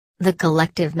The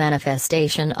collective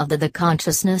manifestation of the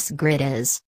consciousness grid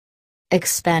is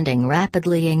expanding,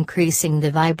 rapidly increasing the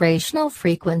vibrational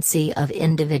frequency of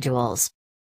individuals.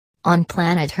 On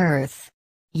planet Earth,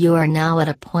 you are now at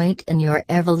a point in your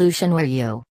evolution where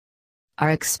you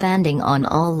are expanding on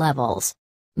all levels.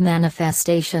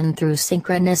 Manifestation through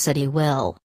synchronicity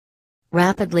will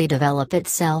rapidly develop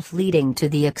itself, leading to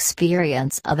the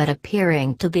experience of it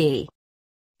appearing to be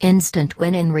instant,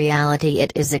 when in reality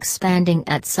it is expanding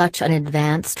at such an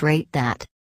advanced rate that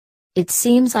it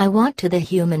seems I want to the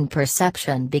human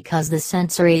perception, because the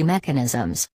sensory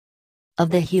mechanisms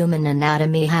of the human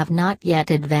anatomy have not yet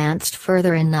advanced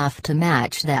further enough to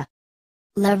match the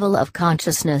level of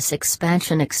consciousness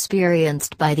expansion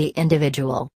experienced by the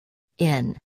individual.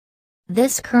 In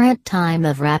this current time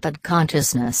of rapid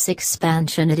consciousness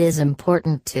expansion, it is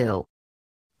important to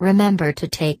remember to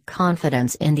take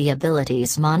confidence in the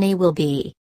abilities Mani will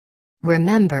be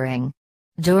remembering.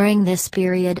 During this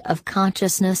period of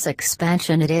consciousness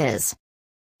expansion, it is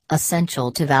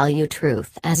essential to value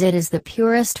truth as it is the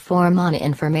purest form on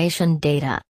information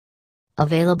data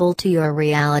available to your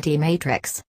reality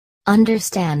matrix.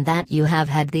 Understand that you have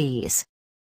had these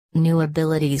new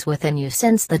abilities within you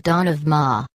since the dawn of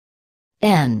Ma.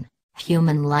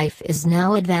 Human life is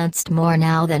now advanced more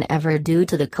now than ever due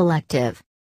to the collective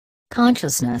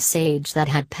consciousness age that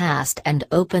had passed and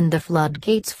opened the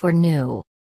floodgates for new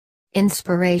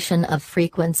inspiration of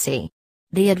frequency.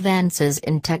 The advances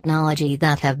in technology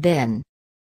that have been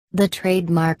the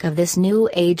trademark of this new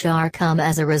age are come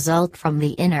as a result from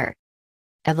the inner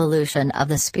evolution of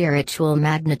the spiritual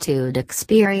magnitude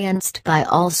experienced by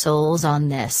all souls on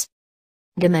this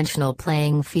dimensional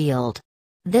playing field.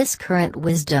 This current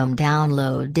wisdom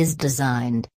download is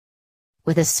designed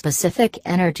with a specific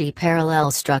energy parallel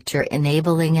structure,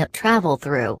 enabling it travel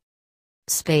through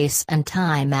space and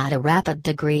time at a rapid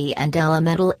degree and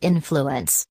elemental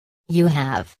influence. You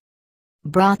have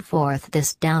brought forth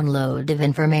this download of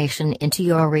information into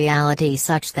your reality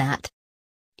such that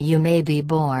you may be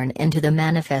born into the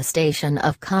manifestation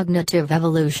of cognitive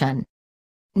evolution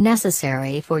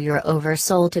necessary for your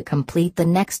oversoul to complete the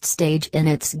next stage in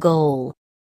its goal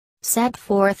set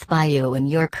forth by you in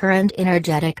your current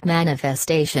energetic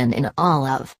manifestation in all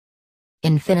of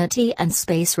infinity and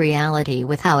space reality,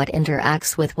 with how it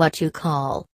interacts with what you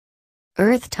call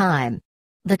Earth time.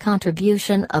 The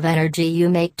contribution of energy you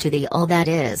make to the all that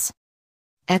is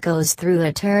echoes through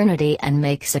eternity and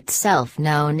makes itself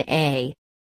known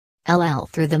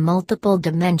through the multiple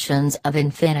dimensions of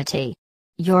infinity.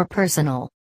 Your personal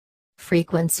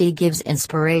frequency gives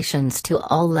inspirations to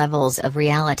all levels of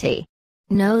reality.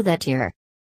 Know that your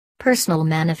personal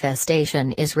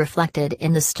manifestation is reflected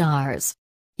in the stars.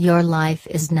 Your life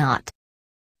is not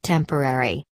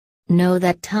temporary. Know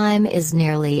that time is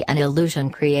merely an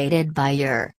illusion created by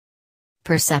your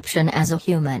perception as a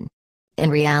human. In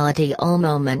reality, all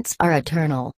moments are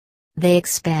eternal. They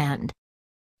expand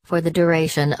for the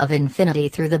duration of infinity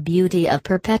through the beauty of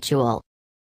perpetual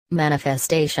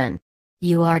manifestation.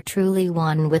 You are truly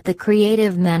one with the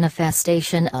creative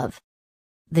manifestation of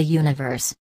the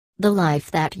universe. The life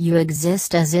that you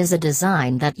exist as is a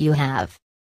design that you have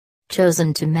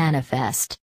chosen to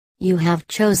manifest. You have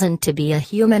chosen to be a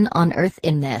human on Earth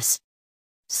in this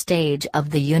stage of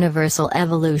the universal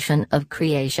evolution of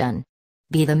creation.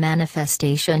 Be the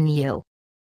manifestation you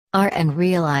are and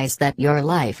realize that your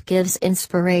life gives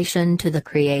inspiration to the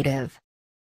creative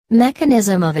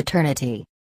mechanism of eternity.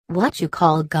 What you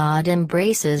call God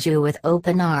embraces you with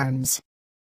open arms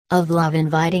of love,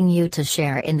 inviting you to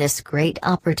share in this great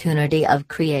opportunity of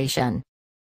creation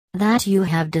that you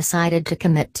have decided to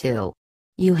commit to.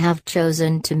 You have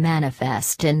chosen to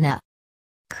manifest in the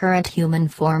current human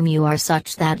form you are,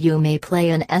 such that you may play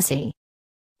an essential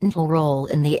role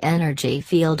in the energy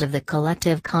field of the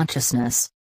collective consciousness.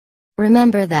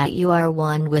 Remember that you are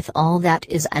one with all that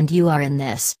is, and you are in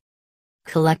this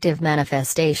collective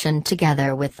manifestation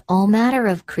together with all matter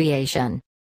of creation.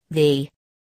 The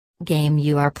game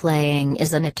you are playing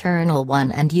is an eternal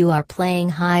one, and you are playing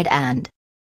hide and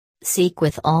seek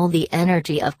with all the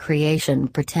energy of creation,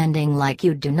 pretending like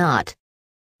you do not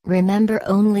remember,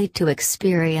 only to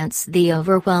experience the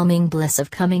overwhelming bliss of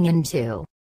coming into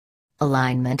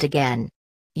alignment again.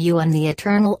 You and the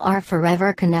eternal are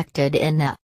forever connected in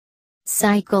a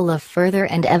cycle of further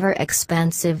and ever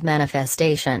expansive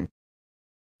manifestation.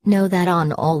 Know that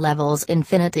on all levels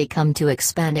infinity come to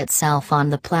expand itself on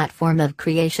the platform of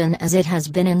creation as it has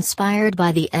been inspired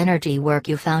by the energy work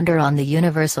you founder on the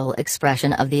universal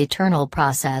expression of the eternal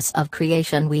process of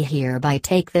creation. We hereby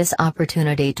take this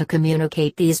opportunity to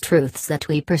communicate these truths that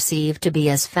we perceive to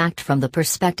be as fact from the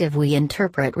perspective we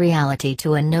interpret reality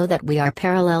to, and know that we are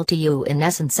parallel to you in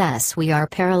essence as we are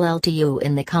parallel to you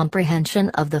in the comprehension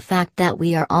of the fact that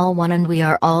we are all one and we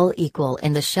are all equal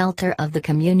in the shelter of the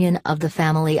communion of the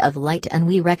family of light, and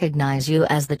we recognize you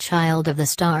as the child of the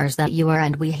stars that you are,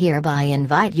 and we hereby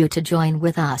invite you to join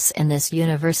with us in this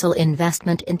universal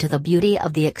investment into the beauty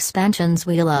of the expansions.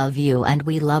 We love you and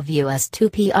we love you as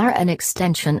 2PR, an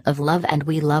extension of love, and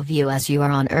we love you as you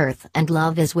are on earth, and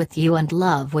love is with you and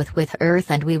love with earth,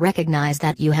 and we recognize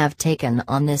that you have taken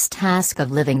on this task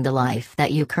of living the life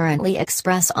that you currently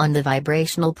express on the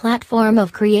vibrational platform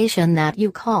of creation that you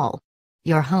call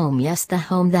your home. Yes, the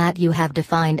home that you have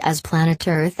defined as planet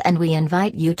Earth, and we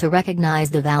invite you to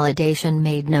recognize the validation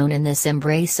made known in this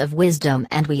embrace of wisdom,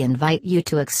 and we invite you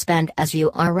to expand as you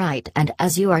are right and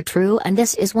as you are true, and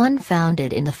this is one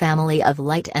founded in the family of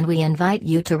light, and we invite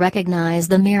you to recognize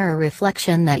the mirror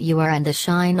reflection that you are and the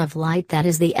shine of light that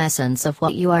is the essence of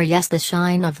what you are. Yes, the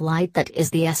shine of light that is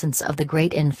the essence of the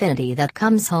great infinity that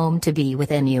comes home to be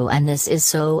within you, and this is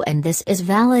so, and this is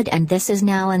valid, and this is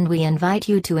now, and we invite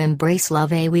you to embrace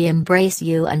love. We embrace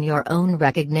you and your own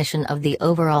recognition of the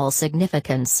overall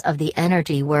significance of the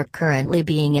energy work currently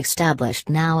being established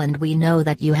now, and we know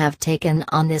that you have taken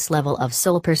on this level of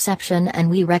soul perception, and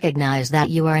we recognize that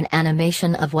you are an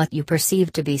animation of what you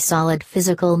perceive to be solid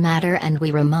physical matter, and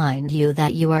we remind you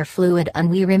that you are fluid, and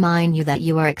we remind you that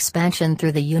you are expansion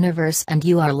through the universe, and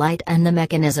you are light and the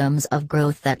mechanisms of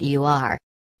growth that you are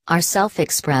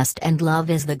self-expressed, and love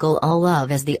is the goal. All love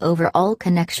is the overall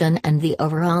connection and the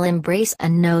overall embrace,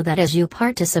 and know that as you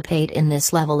participate in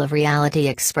this level of reality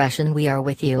expression, we are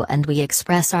with you, and we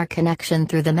express our connection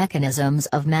through the mechanisms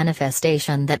of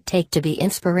manifestation that take to be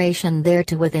inspiration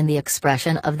thereto within the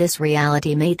expression of this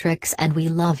reality matrix, and we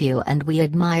love you and we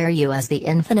admire you as the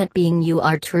infinite being you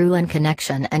are, true and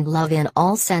connection and love in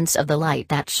all sense of the light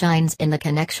that shines in the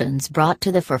connections brought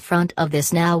to the forefront of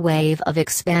this now wave of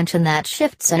expansion that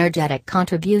shifts energetic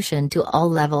contribution to all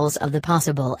levels of the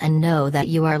possible, and know that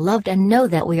you are loved, and know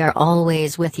that we are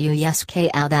always with you. Yes,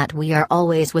 that we are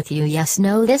always with you. Yes,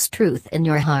 know this truth in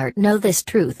your heart, know this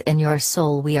truth in your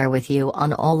soul. We are with you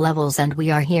on all levels, and we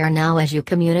are here now as you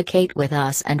communicate with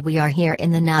us, and we are here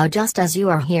in the now just as you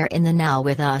are here in the now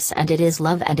with us, and it is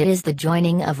love and it is the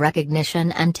joining of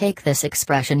recognition, and take this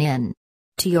expression in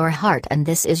to your heart, and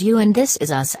this is you and this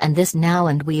is us and this now,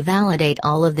 and we validate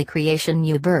all of the creation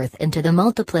you birth into the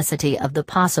multiplicity of the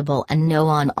possible, and know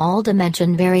on all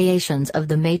dimension variations of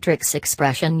the matrix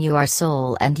expression you are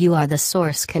soul, and you are the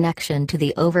source connection to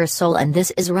the oversoul, and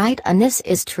this is right and this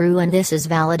is true and this is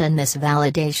valid, and this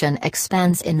validation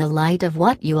expands in the light of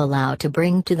what you allow to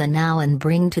bring to the now and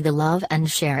bring to the love, and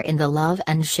share in the love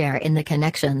and share in the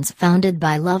connections founded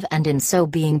by love, and in so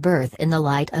being birth in the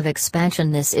light of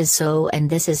expansion. This is so,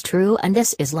 and this is true, and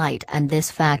this is light, and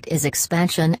this fact is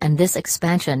expansion, and this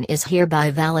expansion is hereby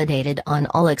validated on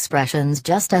all expressions,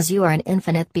 just as you are an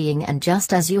infinite being, and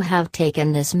just as you have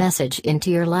taken this message into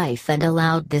your life and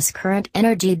allowed this current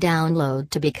energy download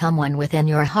to become one within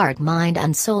your heart, mind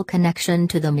and soul connection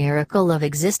to the miracle of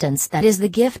existence that is the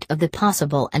gift of the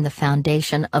possible and the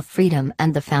foundation of freedom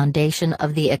and the foundation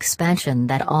of the expansion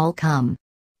that all come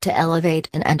to elevate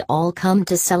and all come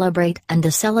to celebrate, and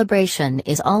the celebration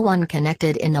is all one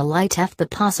connected in the light of the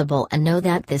possible, and know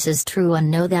that this is true, and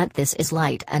know that this is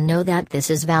light, and know that this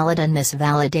is valid, and this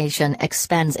validation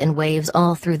expands in waves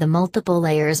all through the multiple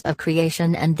layers of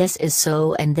creation, and this is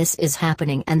so, and this is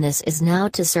happening, and this is now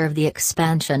to serve the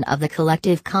expansion of the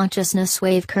collective consciousness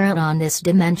wave current on this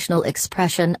dimensional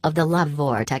expression of the love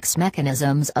vortex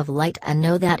mechanisms of light, and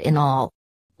know that in all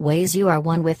ways you are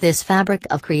one with this fabric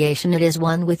of creation. It is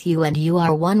one with you and you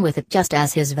are one with it, just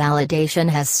as his validation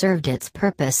has served its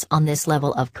purpose on this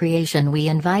level of creation. We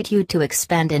invite you to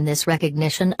expand in this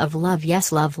recognition of love.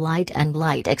 Yes, love, light and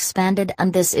light expanded,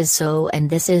 and this is so,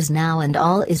 and this is now, and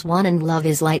all is one, and love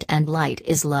is light and light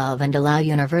is love, and allow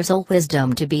universal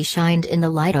wisdom to be shined in the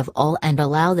light of all, and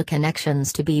allow the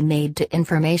connections to be made to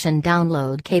information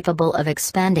download capable of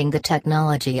expanding the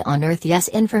technology on earth. Yes,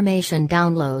 information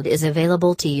download is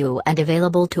available to you and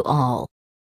available to all.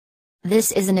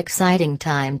 This is an exciting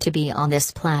time to be on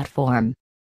this platform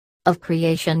of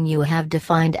creation you have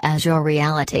defined as your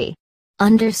reality.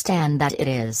 Understand that it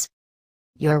is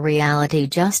your reality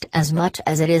just as much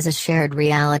as it is a shared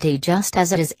reality, just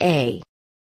as it is a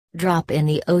drop in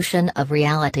the ocean of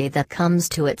reality that comes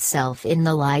to itself in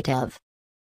the light of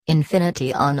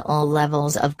Infinity on all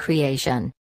levels of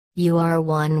creation. You are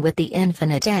one with the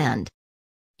infinite and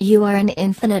you are an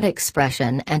infinite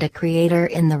expression and a creator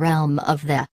in the realm of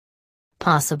the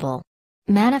possible.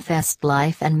 Manifest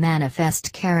life and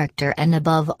manifest character, and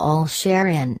above all share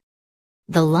in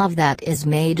the love that is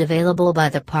made available by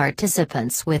the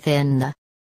participants within the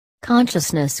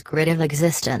consciousness grid of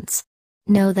existence.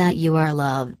 Know that you are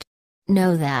loved.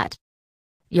 Know that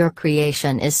your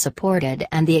creation is supported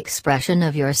and the expression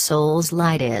of your soul's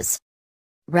light is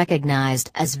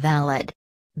recognized as valid.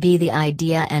 Be the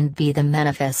idea and be the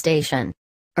manifestation.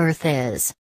 Earth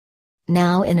is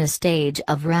now in a stage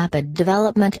of rapid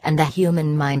development, and the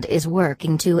human mind is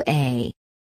working to a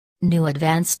new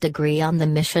advanced degree on the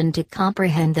mission to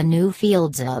comprehend the new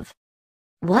fields of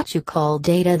what you call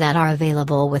data that are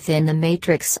available within the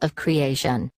matrix of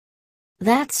creation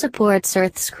that supports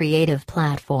Earth's creative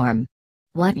platform.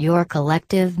 What your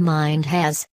collective mind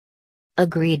has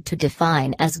agreed to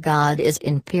define as God is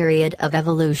in period of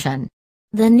evolution.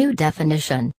 The new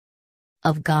definition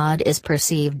of God is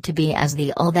perceived to be as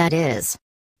the all that is.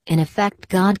 In effect,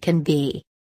 God can be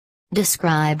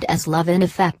described as love, in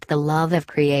effect the love of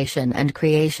creation and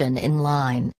creation in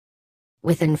line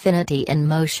with infinity in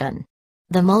motion.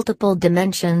 The multiple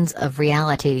dimensions of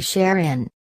reality share in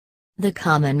the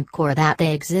common core that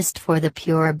they exist for the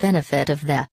pure benefit of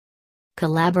the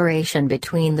collaboration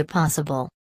between the possible.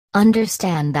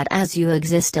 Understand that as you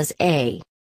exist as a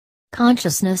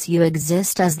consciousness, you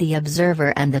exist as the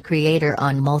observer and the creator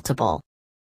on multiple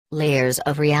layers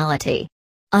of reality.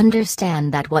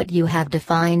 Understand that what you have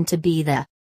defined to be the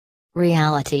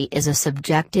reality is a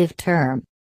subjective term.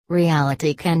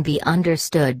 Reality can be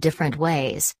understood different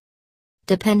ways,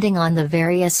 depending on the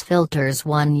various filters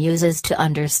one uses to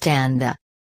understand the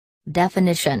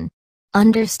definition.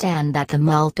 Understand that the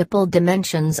multiple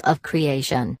dimensions of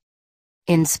creation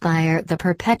inspire the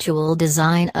perpetual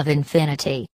design of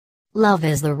infinity. Love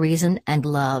is the reason, and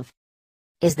love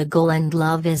is the goal, and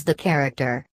love is the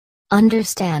character.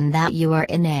 Understand that you are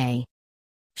in a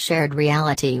shared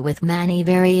reality with many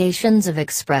variations of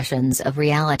expressions of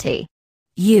reality.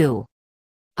 You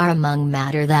are among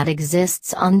matter that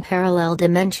exists on parallel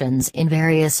dimensions in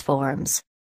various forms.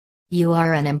 You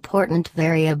are an important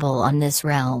variable on this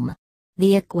realm.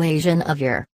 The equation of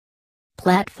your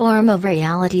platform of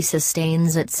reality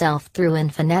sustains itself through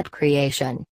infinite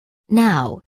creation.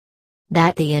 Now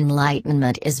that the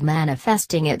enlightenment is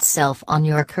manifesting itself on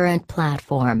your current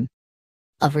platform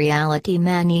of reality,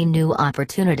 many new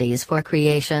opportunities for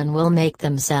creation will make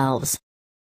themselves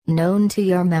known to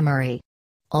your memory.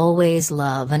 Always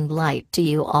love and light to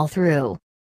you all through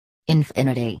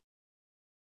infinity.